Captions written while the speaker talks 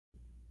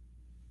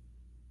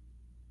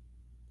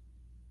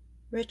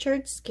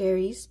Richard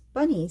Scarry's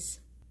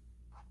Bunnies.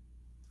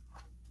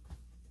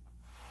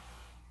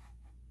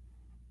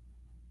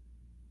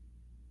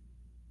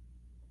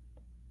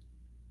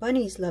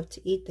 Bunnies love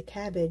to eat the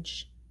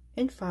cabbage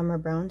in Farmer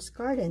Brown's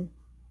garden.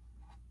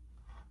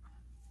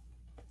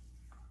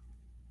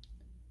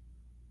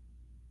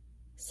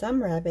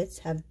 Some rabbits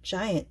have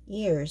giant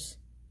ears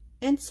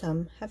and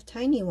some have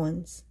tiny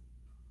ones.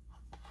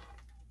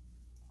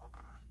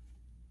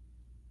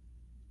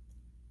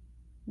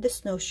 The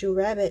snowshoe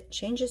rabbit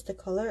changes the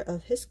color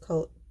of his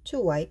coat to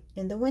white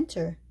in the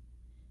winter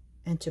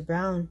and to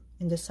brown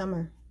in the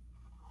summer.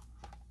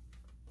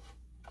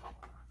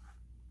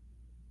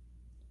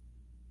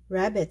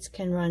 Rabbits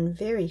can run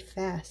very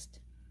fast.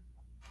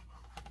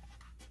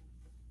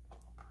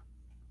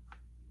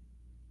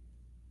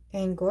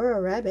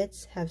 Angora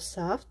rabbits have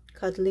soft,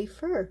 cuddly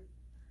fur.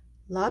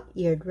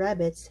 Lop-eared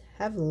rabbits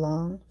have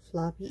long,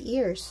 floppy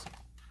ears.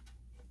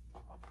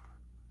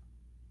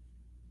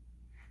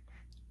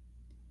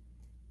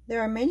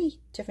 There are many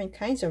different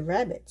kinds of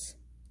rabbits: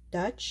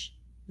 Dutch,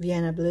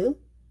 Vienna Blue,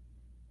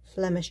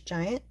 Flemish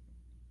Giant,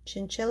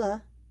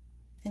 Chinchilla,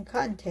 and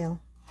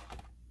Cottontail.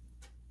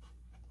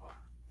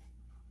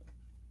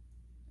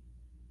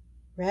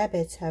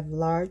 Rabbits have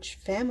large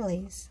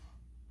families.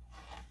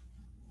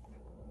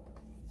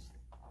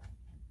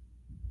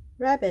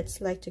 Rabbits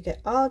like to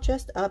get all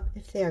dressed up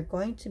if they are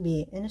going to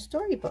be in a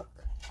storybook.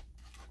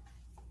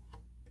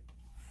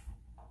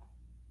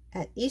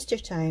 At Easter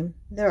time,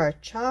 there are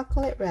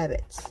chocolate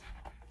rabbits.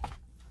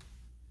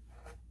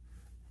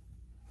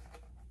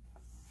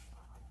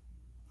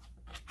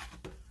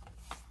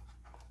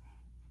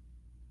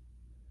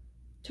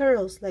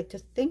 Turtles like to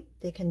think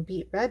they can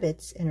beat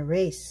rabbits in a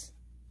race.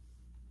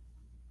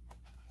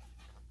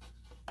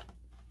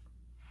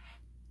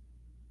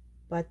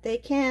 But they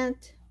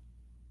can't.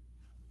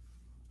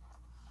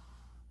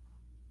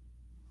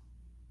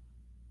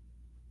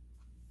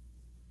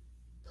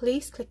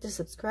 Please click the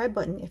subscribe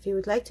button if you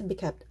would like to be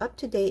kept up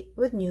to date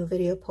with new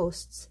video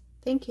posts.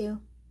 Thank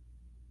you.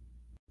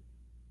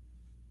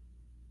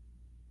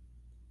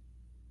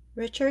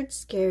 Richard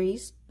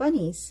Scarry's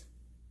Bunnies.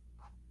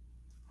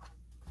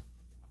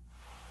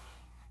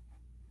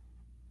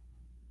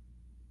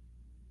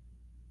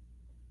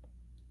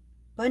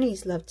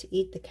 Bunnies love to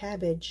eat the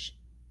cabbage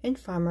in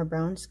Farmer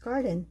Brown's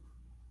garden.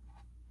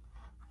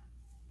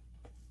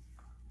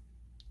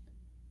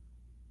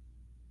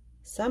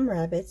 Some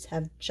rabbits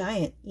have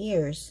giant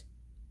ears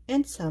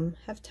and some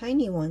have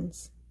tiny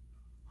ones.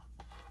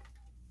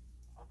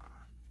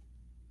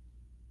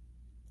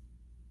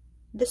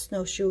 The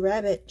snowshoe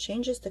rabbit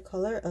changes the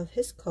color of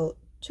his coat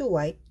to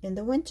white in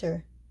the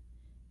winter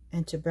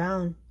and to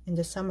brown in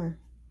the summer.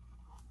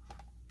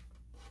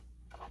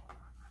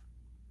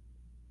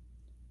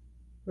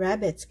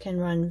 Rabbits can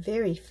run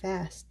very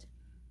fast.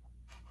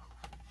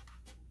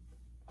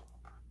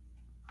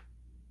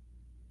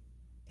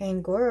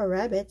 Angora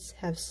rabbits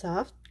have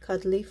soft,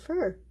 cuddly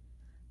fur.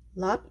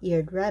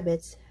 Lop-eared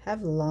rabbits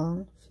have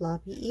long,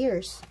 floppy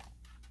ears.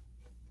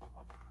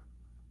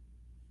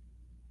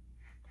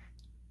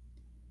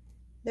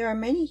 There are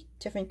many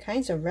different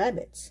kinds of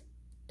rabbits: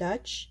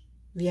 Dutch,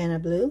 Vienna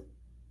Blue,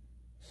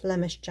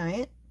 Flemish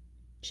Giant,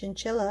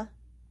 Chinchilla,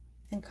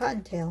 and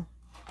Cottontail.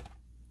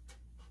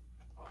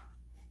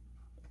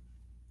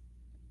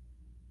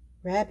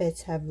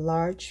 Rabbits have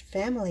large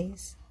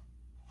families.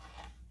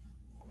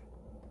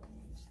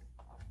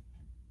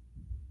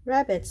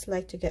 Rabbits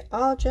like to get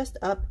all dressed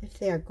up if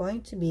they are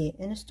going to be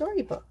in a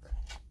storybook.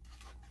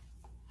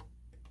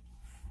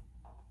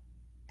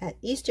 At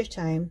Easter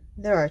time,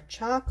 there are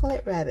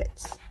chocolate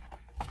rabbits.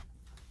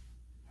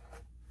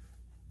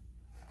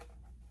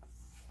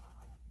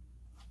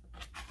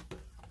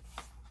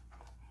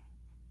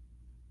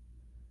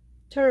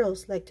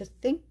 Turtles like to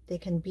think they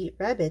can beat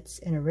rabbits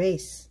in a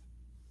race.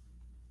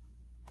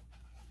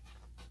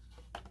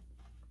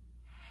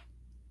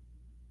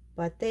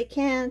 But they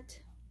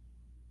can't.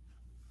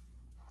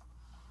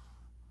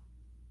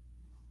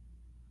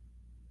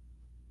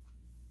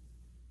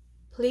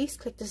 Please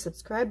click the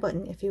subscribe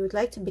button if you would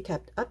like to be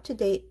kept up to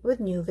date with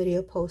new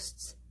video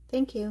posts.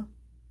 Thank you.